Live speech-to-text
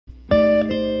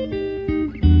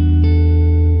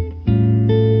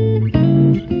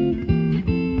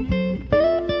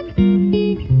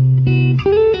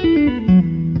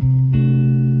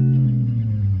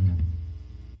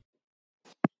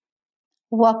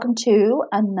Welcome to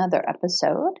another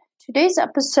episode. Today's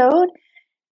episode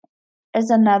is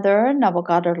another Neville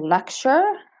Goddard lecture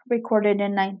recorded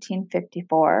in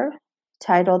 1954,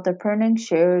 titled The Pruning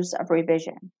Shears of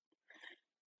Revision.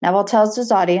 Neville tells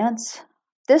his audience,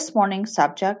 this morning's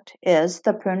subject is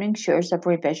the pruning shears of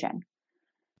revision.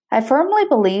 I firmly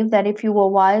believe that if you will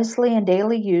wisely and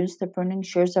daily use the pruning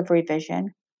shears of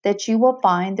revision, that you will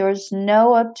find there is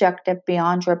no objective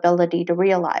beyond your ability to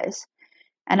realize.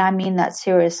 And I mean that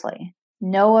seriously.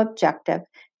 No objective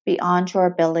beyond your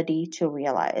ability to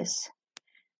realize.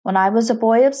 When I was a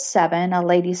boy of 7, a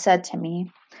lady said to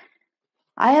me,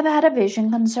 I have had a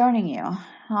vision concerning you.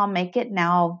 I'll make it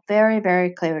now very,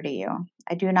 very clear to you.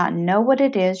 I do not know what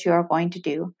it is you are going to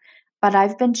do, but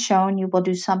I've been shown you will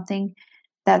do something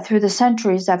that through the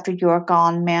centuries after you are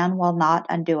gone, man will not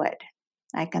undo it.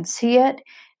 I can see it,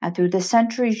 and through the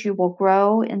centuries you will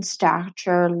grow in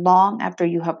stature long after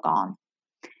you have gone.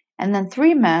 And then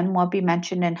 3 men will be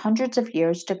mentioned in hundreds of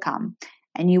years to come,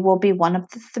 and you will be one of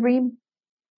the 3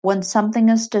 when something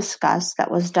is discussed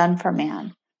that was done for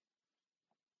man.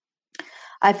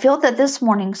 I feel that this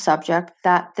morning's subject,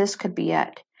 that this could be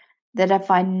it, that if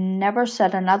I never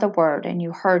said another word and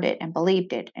you heard it and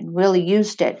believed it and really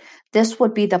used it, this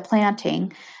would be the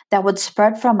planting that would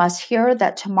spread from us here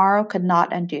that tomorrow could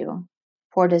not undo,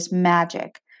 for it is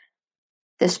magic.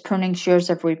 This pruning shears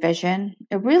of revision,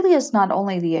 it really is not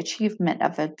only the achievement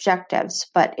of objectives,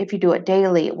 but if you do it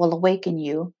daily, it will awaken in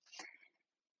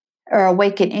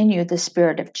you the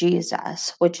spirit of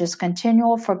Jesus, which is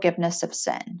continual forgiveness of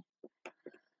sin.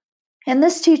 In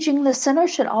this teaching, the sinner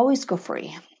should always go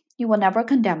free. You will never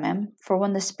condemn him, for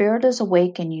when the Spirit is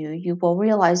awake in you, you will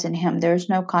realize in him there is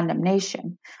no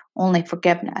condemnation, only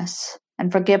forgiveness.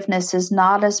 And forgiveness is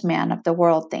not as man of the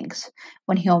world thinks,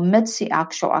 when he omits the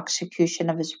actual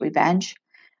execution of his revenge.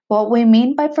 What we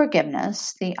mean by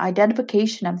forgiveness, the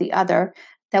identification of the other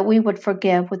that we would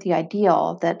forgive with the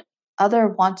ideal that other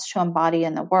wants to embody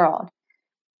in the world.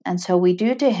 And so we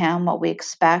do to him what we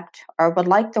expect or would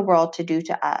like the world to do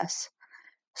to us.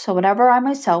 So whatever I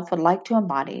myself would like to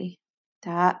embody,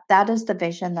 that is the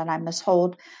vision that I must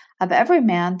hold of every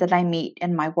man that I meet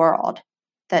in my world,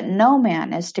 that no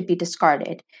man is to be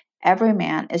discarded, every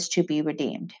man is to be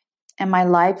redeemed. And my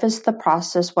life is the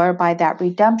process whereby that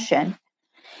redemption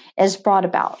is brought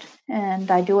about. And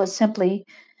I do it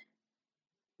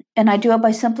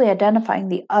by simply identifying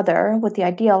the other with the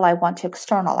ideal I want to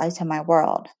externalize in my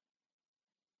world.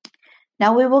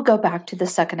 Now we will go back to the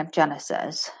 2nd of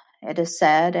Genesis. It is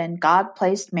said, and God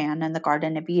placed man in the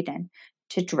Garden of Eden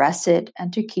to dress it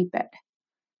and to keep it.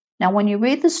 Now, when you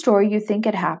read the story, you think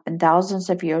it happened thousands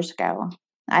of years ago.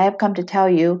 I have come to tell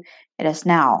you it is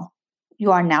now.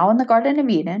 You are now in the Garden of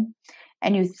Eden,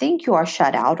 and you think you are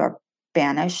shut out or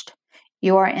banished.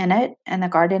 You are in it, and the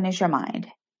garden is your mind.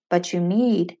 But you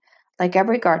need, like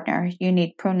every gardener, you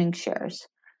need pruning shears.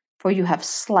 For you have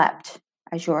slept,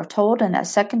 as you are told in that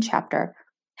 2nd chapter.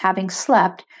 Having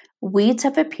slept, weeds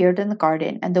have appeared in the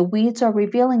garden, and the weeds are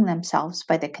revealing themselves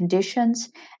by the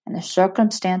conditions and the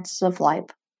circumstances of life.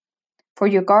 For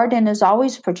your garden is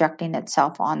always projecting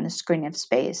itself on the screen of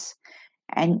space,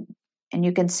 and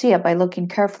you can see it by looking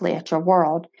carefully at your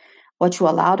world, what you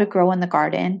allow to grow in the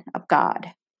garden of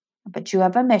God. But you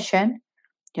have a mission,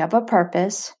 you have a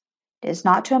purpose. It is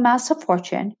not to amass a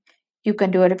fortune. You can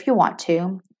do it if you want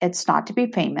to. It's not to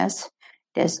be famous.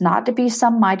 It is not to be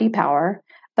some mighty power,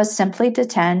 but simply to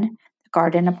tend the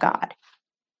garden of God.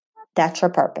 That's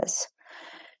your purpose.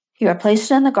 You are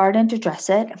placed in the garden to dress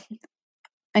it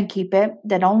and keep it,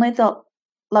 that only the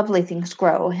lovely things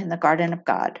grow in the garden of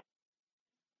God.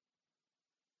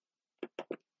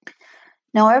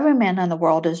 Now every man in the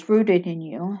world is rooted in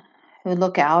you, who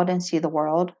look out and see the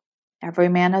world. Every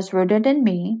man is rooted in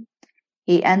me.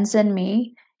 He ends in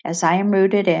me, as I am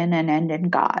rooted in and end in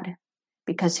God.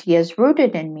 Because he is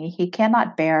rooted in me, he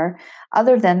cannot bear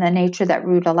other than the nature that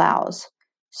root allows.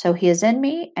 So he is in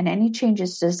me, and any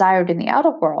changes desired in the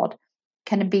outer world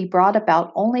can be brought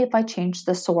about only if I change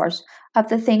the source of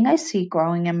the thing I see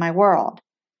growing in my world.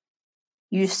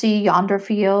 You see yonder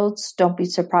fields, don't be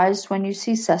surprised when you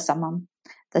see sesamum.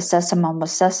 The sesamum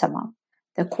was sesamum.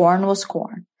 The corn was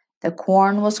corn. The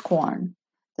corn was corn.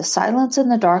 The silence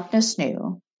and the darkness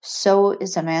knew. So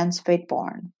is a man's fate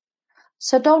born.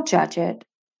 So don't judge it,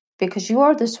 because you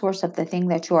are the source of the thing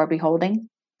that you are beholding.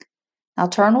 Now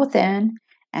turn within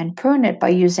and prune it by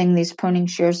using these pruning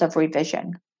shears of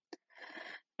revision.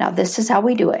 Now this is how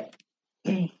we do it.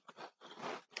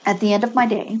 At the end of my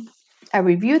day, I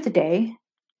review the day.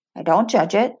 I don't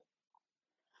judge it.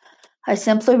 I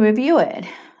simply review it.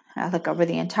 I look over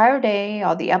the entire day,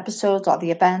 all the episodes, all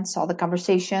the events, all the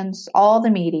conversations, all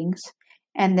the meetings,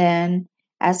 And then,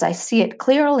 as I see it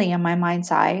clearly in my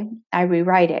mind's eye, I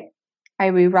rewrite it. I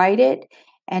rewrite it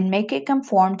and make it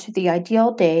conform to the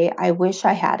ideal day I wish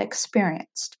I had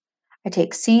experienced. I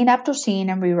take scene after scene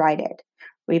and rewrite it,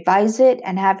 revise it,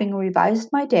 and having revised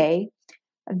my day,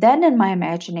 then in my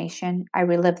imagination, I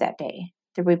relive that day,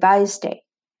 the revised day,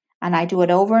 and I do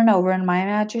it over and over in my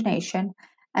imagination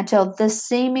until this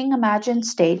seeming imagined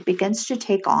state begins to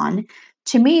take on,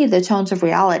 to me, the tones of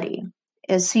reality.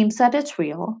 It seems that it's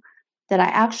real, that I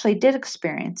actually did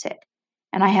experience it,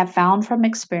 and I have found from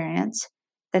experience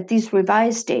that these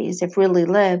revised days, if really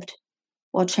lived,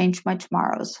 will change my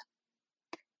tomorrows.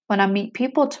 When I meet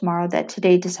people tomorrow that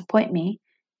today disappoint me,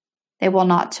 they will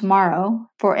not tomorrow,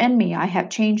 for in me I have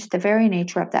changed the very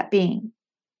nature of that being.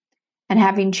 And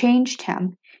having changed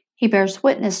him, he bears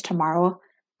witness tomorrow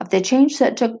of the change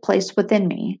that took place within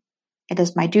me. It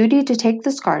is my duty to take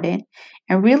this garden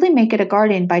and really make it a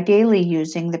garden by daily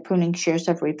using the pruning shears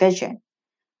of revision.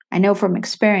 I know from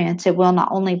experience it will not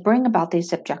only bring about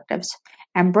these objectives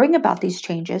and bring about these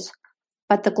changes,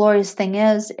 but the glorious thing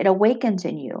is it awakens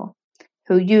in you,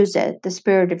 who use it, the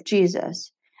Spirit of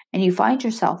Jesus, and you find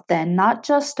yourself then not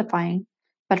justifying,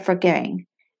 but forgiving.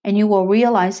 And you will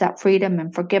realize that freedom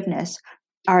and forgiveness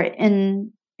are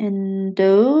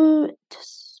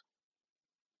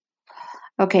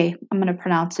okay, I'm going to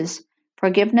pronounce this.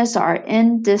 Forgiveness are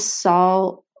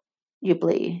indissolubly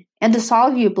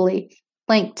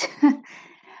linked.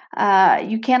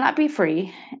 You cannot be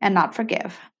free and not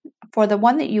forgive. For the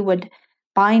one that you would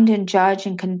bind and judge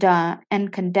and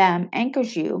condemn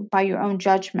anchors you by your own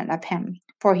judgment of him,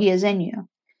 for he is in you.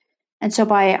 And so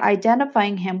by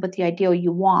identifying him with the ideal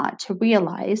you want to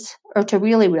realize, or to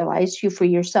really realize, you free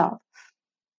yourself.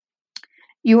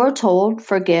 You are told,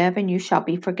 forgive and you shall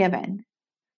be forgiven.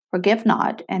 Forgive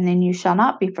not, and then you shall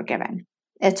not be forgiven.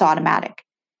 It's automatic.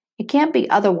 It can't be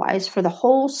otherwise, for the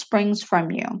whole springs from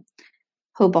you,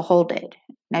 who behold it.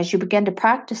 And as you begin to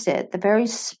practice it, the very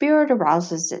Spirit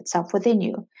arouses itself within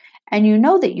you, and you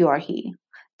know that you are he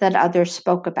that others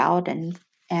spoke about and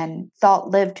thought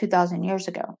lived 2,000 years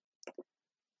ago.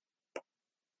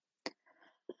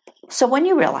 So when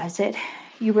you realize it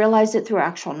through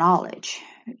actual knowledge.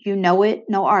 You know it,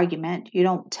 no argument. You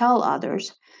don't tell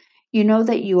others. You know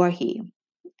that you are he.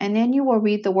 And then you will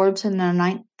read the words in the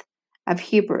 9th of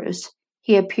Hebrews.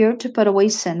 He appeared to put away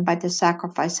sin by the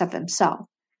sacrifice of himself.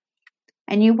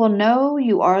 And you will know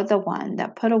you are the one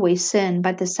that put away sin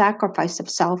by the sacrifice of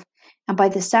self. And by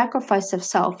the sacrifice of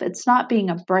self, it's not being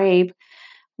a brave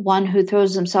one who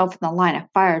throws himself in the line of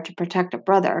fire to protect a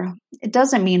brother. It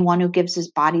doesn't mean one who gives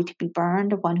his body to be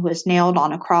burned, one who is nailed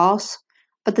on a cross.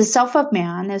 But the self of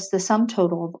man is the sum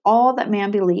total of all that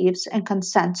man believes and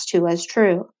consents to as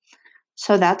true.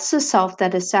 So that's the self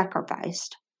that is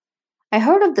sacrificed. I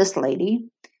heard of this lady,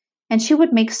 and she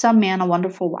would make some man a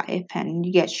wonderful wife, and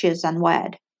yet she is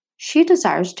unwed. She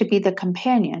desires to be the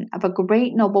companion of a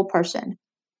great noble person,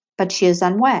 but she is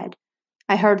unwed.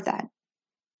 I heard that.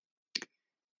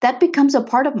 That becomes a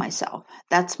part of myself.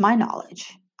 That's my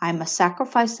knowledge. I must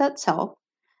sacrifice that self,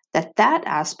 that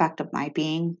aspect of my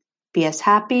being be as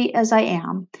happy as I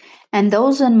am, and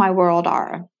those in my world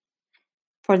are.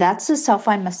 For that's the self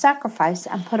I must sacrifice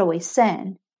and put away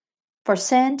sin. For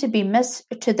sin to the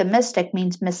mystic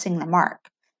means missing the mark.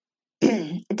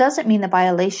 It doesn't mean the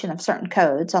violation of certain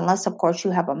codes, unless, of course,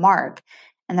 you have a mark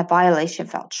and the violation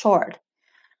fell short.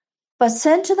 But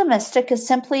sin to the mystic is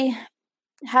simply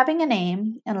having an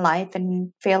aim in life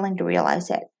and failing to realize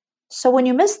it. So when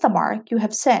you miss the mark, you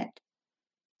have sinned.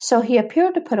 So he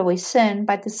appeared to put away sin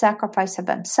by the sacrifice of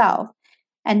himself,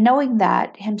 and knowing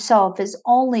that himself is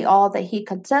only all that he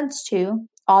consents to,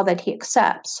 all that he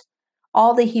accepts,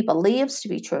 all that he believes to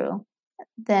be true,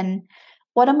 then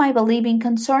what am I believing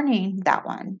concerning that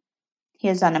one? He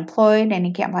is unemployed and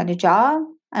he can't find a job.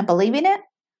 I'm believing it.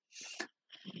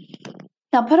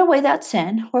 Now put away that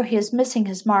sin where he is missing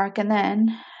his mark, and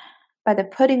then by the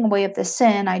putting away of the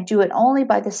sin, I do it only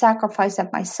by the sacrifice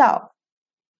of myself.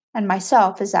 And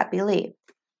myself is that belief.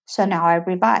 So now I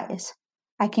revise.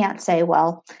 I can't say,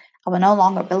 well, I will no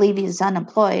longer believe he's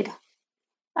unemployed.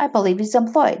 I believe he's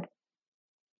employed.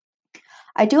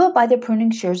 I do it by the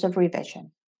pruning shears of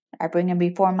revision. I bring him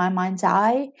before my mind's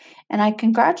eye, and I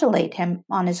congratulate him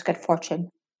on his good fortune,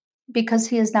 because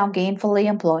he is now gainfully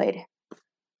employed.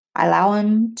 I allow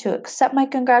him to accept my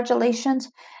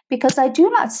congratulations, because I do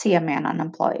not see a man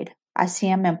unemployed. I see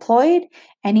him employed,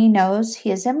 and he knows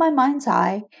he is in my mind's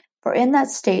eye, for in that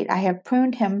state I have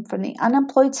pruned him from the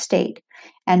unemployed state,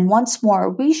 and once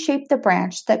more reshaped the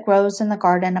branch that grows in the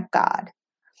garden of God.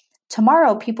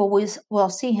 Tomorrow people will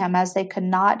see him as they could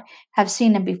not have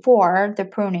seen him before the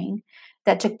pruning,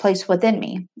 that took place within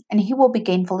me, and he will be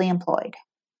gainfully employed.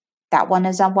 That one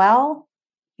is unwell,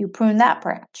 you prune that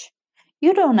branch.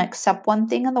 You don't accept one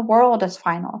thing in the world as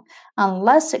final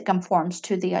unless it conforms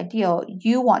to the ideal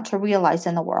you want to realize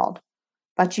in the world,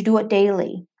 but you do it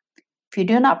daily. If you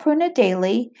do not prune it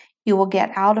daily, you will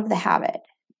get out of the habit.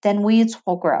 Then weeds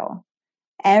will grow.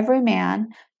 Every man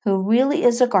who really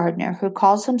is a gardener, who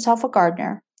calls himself a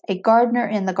gardener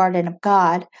in the garden of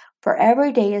God, for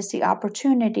every day is the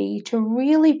opportunity to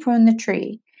really prune the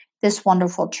tree, this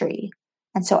wonderful tree.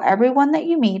 And so everyone that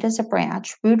you meet is a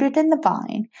branch rooted in the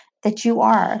vine that you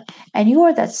are, and you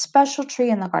are that special tree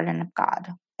in the garden of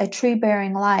God, a tree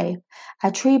bearing life,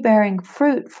 a tree bearing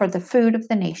fruit for the food of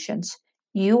the nations.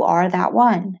 You are that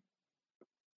one.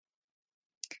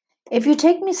 If you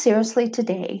take me seriously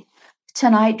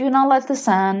tonight, do not let the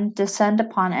sun descend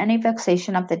upon any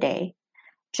vexation of the day.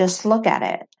 Just look at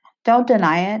it. Don't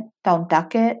deny it. Don't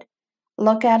duck it.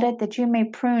 Look at it that you may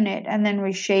prune it and then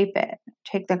reshape it.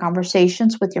 Take the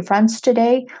conversations with your friends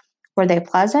today. Were they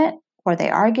pleasant? Were they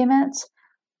arguments?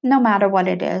 No matter what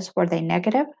it is, were they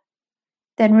negative?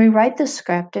 Then rewrite the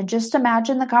script and just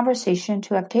imagine the conversation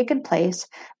to have taken place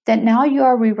that now you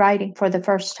are rewriting for the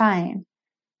first time,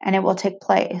 and it will take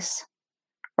place.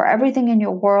 For everything in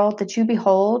your world that you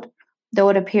behold, though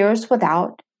it appears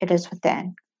without, it is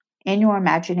within, in your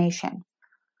imagination.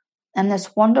 And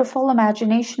this wonderful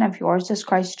imagination of yours is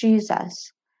Christ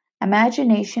Jesus.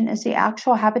 Imagination is the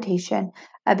actual habitation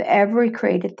of every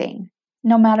created thing.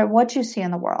 No matter what you see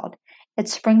in the world, it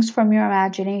springs from your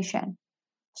imagination.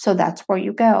 So that's where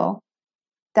you go.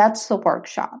 That's the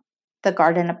workshop, the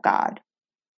garden of God.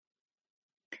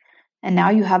 And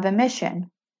now you have a mission.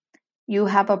 You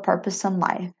have a purpose in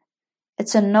life.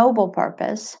 It's a noble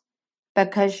purpose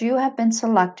because you have been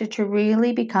selected to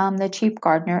really become the chief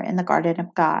gardener in the garden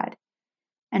of God.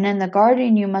 And in the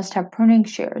garden, you must have pruning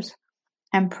shears.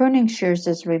 And pruning shears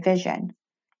is revision.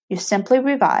 You simply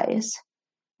revise.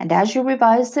 And as you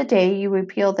revise the day, you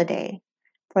repeal the day.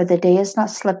 For the day is not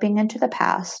slipping into the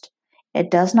past.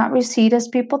 It does not recede as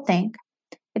people think.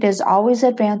 It is always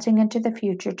advancing into the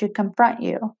future to confront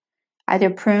you, either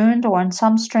pruned or in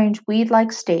some strange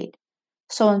weed-like state.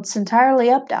 So it's entirely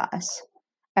up to us.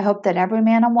 I hope that every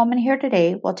man and woman here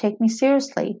today will take me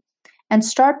seriously and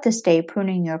start this day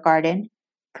pruning your garden,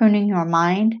 pruning your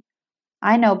mind.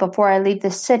 I know before I leave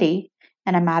this city,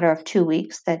 in a matter of 2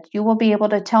 weeks, that you will be able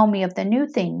to tell me of the new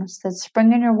things that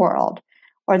spring in your world,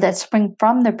 or that spring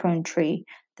from the prune tree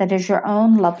that is your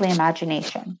own lovely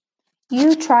imagination.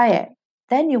 You try it.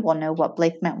 Then you will know what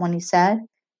Blake meant when he said,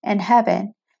 in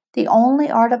heaven, the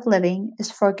only art of living is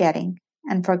forgetting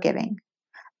and forgiving.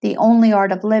 The only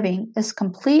art of living is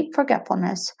complete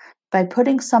forgetfulness by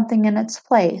putting something in its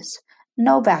place.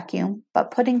 No vacuum,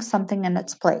 but putting something in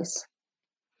its place.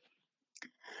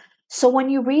 So when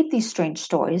you read these strange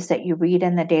stories that you read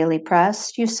in the daily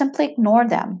press, you simply ignore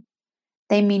them.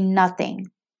 They mean nothing.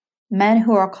 Men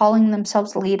who are calling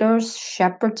themselves leaders,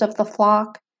 shepherds of the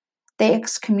flock, they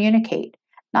excommunicate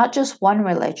not just one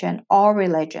religion, all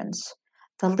religions.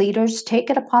 The leaders take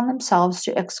it upon themselves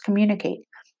to excommunicate.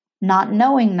 Not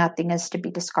knowing nothing is to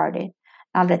be discarded.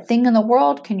 Not a thing in the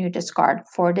world can you discard,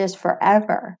 for it is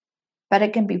forever. But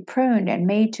it can be pruned and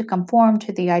made to conform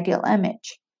to the ideal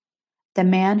image. The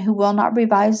man who will not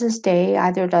revise his day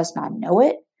either does not know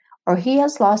it, or he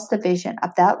has lost the vision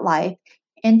of that life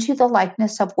into the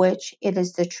likeness of which it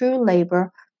is the true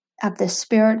labor of the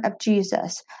Spirit of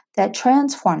Jesus that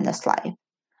transform this life.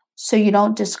 So you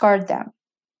don't discard them.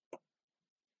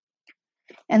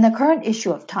 In the current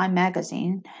issue of Time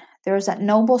magazine, there is that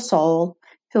noble soul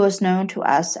who is known to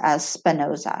us as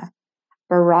Spinoza,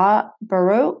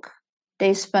 Baruch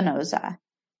de Spinoza,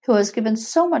 who has given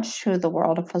so much to the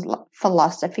world of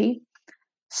philosophy.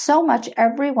 So much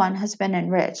everyone has been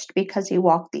enriched because he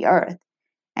walked the earth.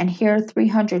 And here,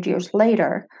 300 years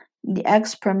later, the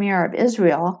ex-premier of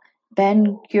Israel,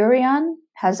 Ben-Gurion,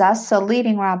 has asked the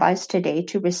leading rabbis today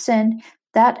to rescind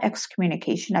that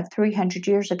excommunication of 300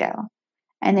 years ago.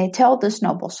 And they tell this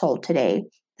noble soul today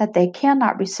that they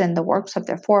cannot rescind the works of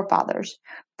their forefathers,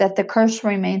 that the curse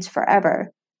remains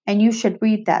forever. And you should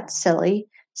read that silly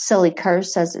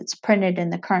curse as it's printed in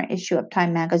the current issue of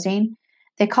Time magazine.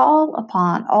 They call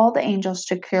upon all the angels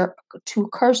to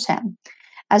curse him,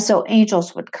 as though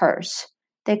angels would curse.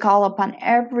 They call upon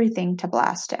everything to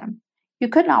blast him. You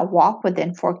could not walk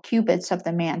within 4 cubits of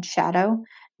the man's shadow.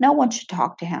 No one should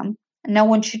talk to him. No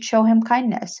one should show him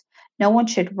kindness. No one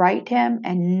should write him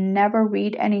and never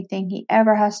read anything he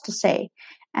ever has to say.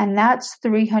 And that's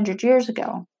 300 years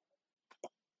ago.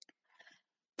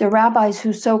 The rabbis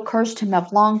who so cursed him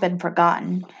have long been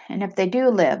forgotten, and if they do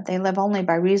live, they live only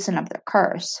by reason of their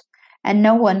curse. and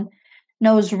no one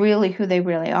knows really who they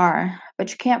really are.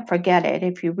 But you can't forget it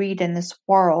if you read in this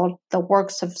world the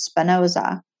works of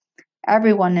Spinoza.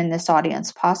 Everyone in this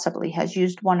audience possibly has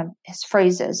used one of his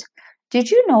phrases.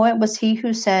 Did you know it was he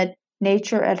who said,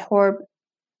 "Nature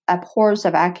abhors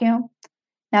a vacuum"?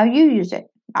 Now you use it.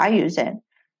 I use it.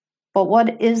 But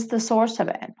what is the source of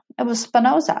it? It was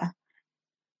Spinoza.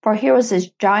 For here was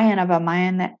this giant of a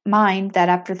mind that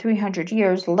after 300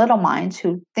 years, little minds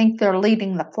who think they're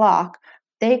leading the flock,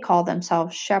 they call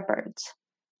themselves shepherds.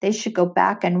 They should go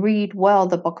back and read well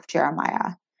the book of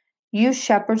Jeremiah. You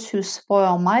shepherds who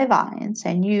spoil my vines,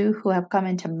 and you who have come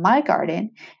into my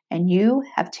garden, and you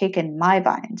have taken my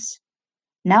vines.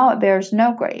 Now it bears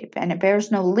no grape, and it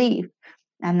bears no leaf,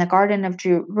 and the garden of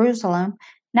Jerusalem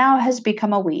now has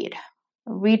become a weed.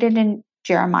 Read it in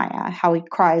Jeremiah, how he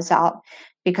cries out,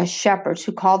 because shepherds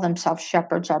who call themselves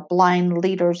shepherds are blind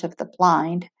leaders of the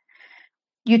blind.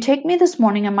 You take me this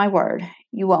morning at my word.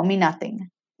 You owe me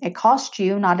nothing. It cost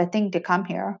you not a thing to come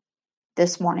here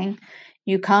this morning.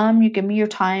 You come, you give me your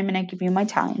time, and I give you my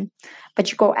time.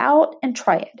 But you go out and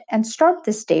try it, and start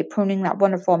this day pruning that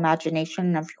wonderful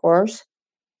imagination of yours.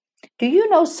 Do you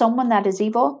know someone that is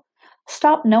evil?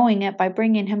 Stop knowing it by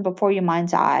bringing him before your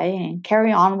mind's eye and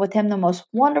carry on with him the most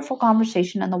wonderful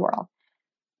conversation in the world.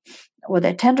 With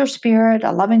a tender spirit,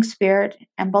 a loving spirit,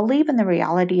 and believe in the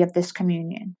reality of this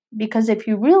communion. Because if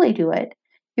you really do it,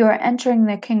 you are entering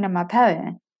the kingdom of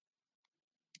heaven.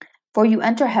 For you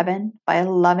enter heaven by a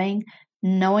loving,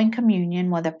 knowing communion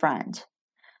with a friend.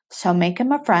 So make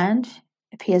him a friend,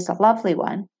 if he is a lovely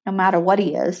one, no matter what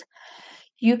he is.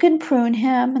 You can prune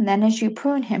him, and then as you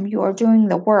prune him, you are doing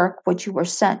the work which you were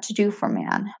sent to do for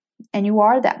man. And you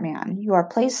are that man. You are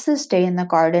placed this day in the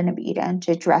Garden of Eden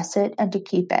to dress it and to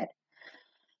keep it.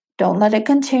 Don't let it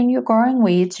continue growing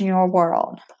weeds in your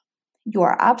world. You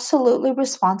are absolutely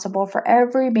responsible for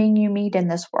every being you meet in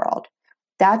this world.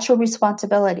 That's your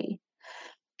responsibility.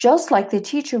 Just like the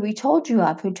teacher we told you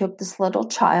of who took this little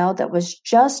child that was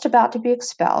just about to be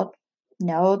expelled.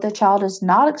 No, the child is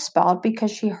not expelled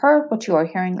because she heard what you are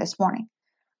hearing this morning.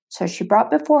 So she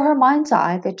brought before her mind's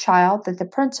eye the child that the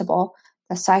principal,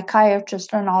 the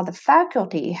psychiatrist, and all the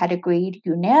faculty had agreed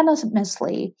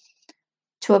unanimously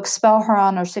to expel her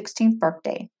on her 16th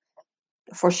birthday.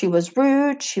 For she was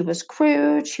rude, she was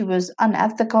crude, she was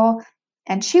unethical,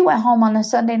 and she went home on a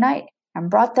Sunday night and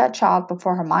brought that child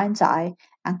before her mind's eye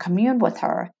and communed with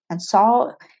her and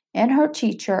saw in her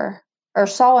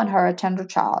a tender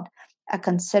child, a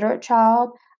considerate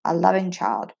child, a loving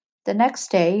child. The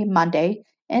next day, Monday,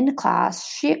 in class,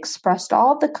 she expressed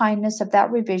all the kindness of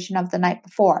that revision of the night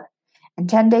before. And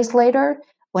 10 days later,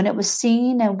 when it was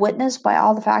seen and witnessed by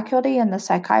all the faculty and the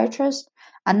psychiatrist,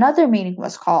 another meeting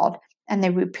was called, and they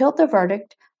repealed the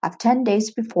verdict of 10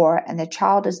 days before, and the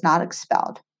child is not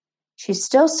expelled. She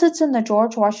still sits in the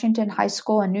George Washington High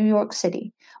School in New York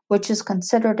City, which is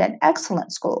considered an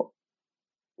excellent school.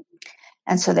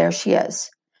 And so there she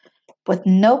is, with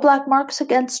no black marks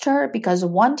against her, because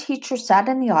one teacher sat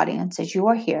in the audience as you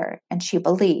are here, and she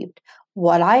believed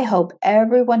what I hope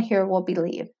everyone here will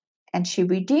believe. And she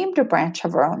redeemed a branch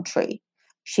of her own tree.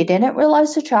 She didn't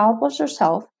realize the child was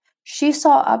herself. She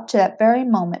saw up to that very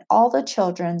moment all the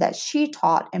children that she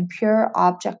taught in pure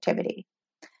objectivity.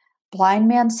 Blind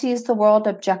man sees the world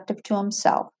objective to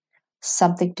himself,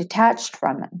 something detached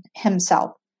from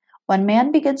himself. When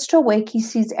man begins to awake, he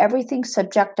sees everything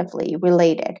subjectively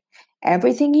related.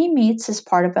 Everything he meets is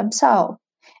part of himself.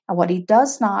 And what he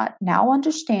does not now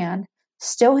understand,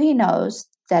 still he knows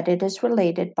that it is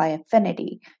related by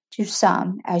affinity to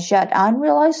some as yet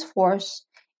unrealized force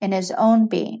in his own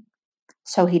being.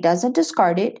 So he doesn't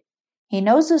discard it. He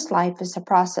knows his life is the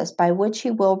process by which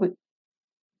he will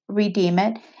redeem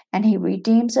it, and he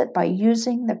redeems it by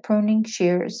using the pruning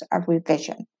shears of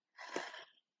revision.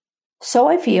 So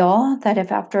I feel that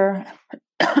if after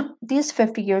these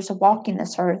 50 years of walking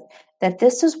this earth, that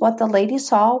this is what the lady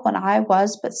saw when I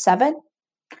was but 7,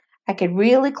 I could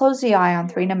really close the eye on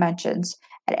 3 dimensions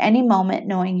at any moment,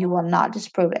 knowing you will not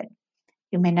disprove it.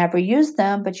 You may never use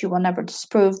them, but you will never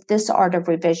disprove this art of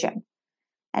revision.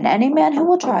 And any man who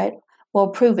will try it will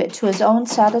prove it to his own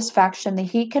satisfaction that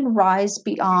he can rise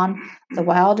beyond the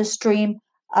wildest dream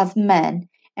of men,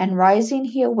 and rising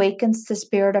he awakens the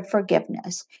spirit of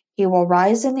forgiveness. He will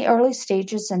rise in the early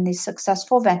stages in the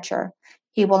successful venture.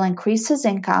 He will increase his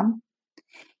income.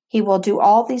 He will do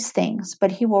all these things,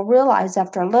 but he will realize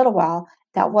after a little while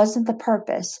that wasn't the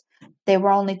purpose. They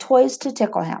were only toys to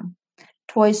tickle him,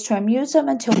 toys to amuse him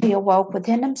until he awoke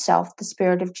within himself the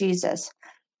spirit of Jesus.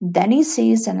 Then he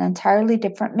sees an entirely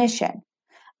different mission,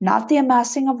 not the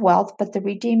amassing of wealth, but the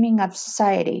redeeming of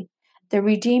society. the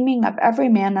redeeming of every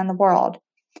man in the world.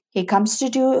 He comes to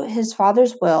do his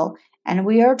Father's will, and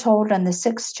we are told in the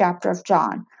 6th chapter of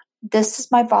John, "This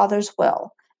is my Father's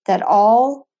will, that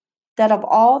of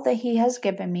all that he has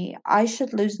given me, I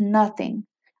should lose nothing,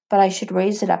 but I should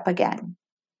raise it up again."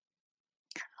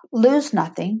 Lose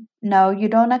nothing. No, you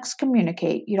don't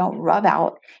excommunicate, you don't rub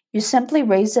out, you simply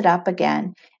raise it up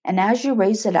again, and as you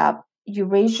raise it up, you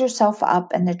raise yourself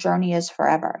up, and the journey is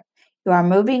forever. You are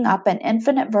moving up an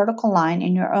infinite vertical line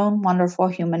in your own wonderful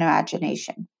human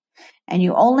imagination, and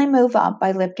you only move up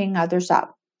by lifting others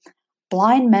up.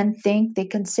 Blind men think they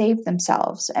can save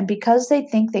themselves, and because they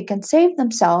think they can save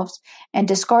themselves and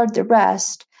discard the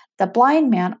rest, the blind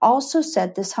man also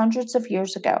said this hundreds of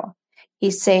years ago.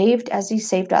 He saved as he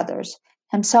saved others.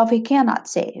 Himself he cannot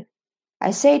save.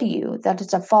 I say to you that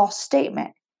it's a false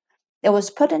statement. It was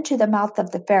put into the mouth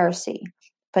of the Pharisee,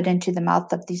 put into the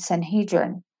mouth of the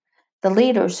Sanhedrin, the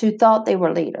leaders who thought they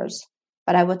were leaders.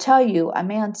 But I will tell you, a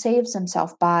man saves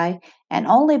himself by, and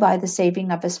only by, the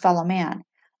saving of his fellow man.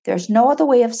 There is no other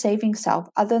way of saving self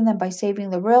other than by saving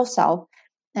the real self,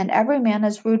 and every man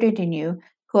is rooted in you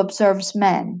who observes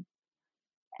men.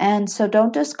 And so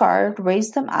don't discard,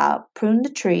 raise them up, prune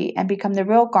the tree, and become the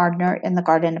real gardener in the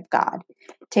garden of God.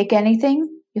 Take anything.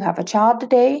 You have a child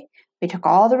today. We took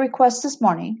all the requests this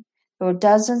morning. There were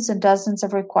dozens and dozens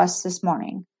of requests this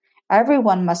morning.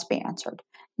 Everyone must be answered.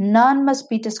 None must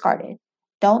be discarded.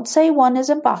 Don't say one is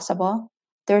impossible.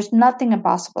 There's nothing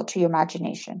impossible to your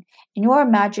imagination. And your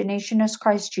imagination is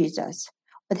Christ Jesus.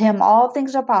 With him all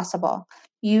things are possible.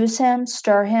 Use him,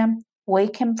 stir him,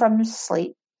 wake him from his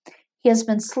sleep. He has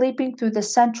been sleeping through the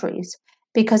centuries.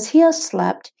 Because he has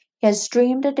slept, he has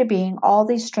dreamed into being all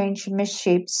these strange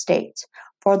misshaped states.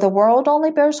 For the world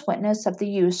only bears witness of the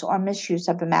use or misuse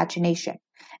of imagination.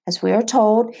 As we are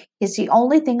told, he is the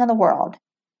only thing in the world.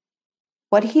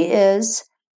 What he is,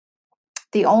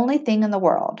 the only thing in the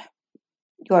world,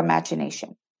 your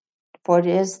imagination. For it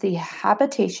is the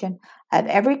habitation of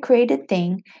every created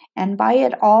thing, and by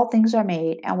it all things are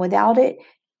made, and without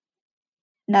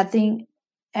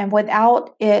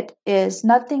it is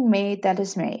nothing made that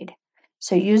is made.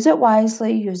 So use it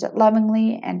wisely, use it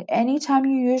lovingly, and anytime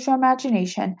you use your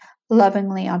imagination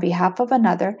lovingly on behalf of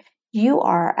another, you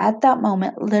are at that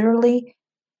moment literally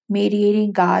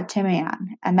mediating God to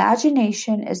man.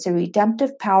 Imagination is the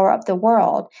redemptive power of the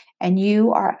world, and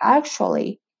you are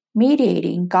actually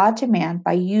mediating God to man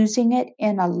by using it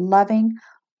in a loving,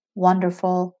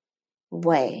 wonderful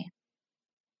way.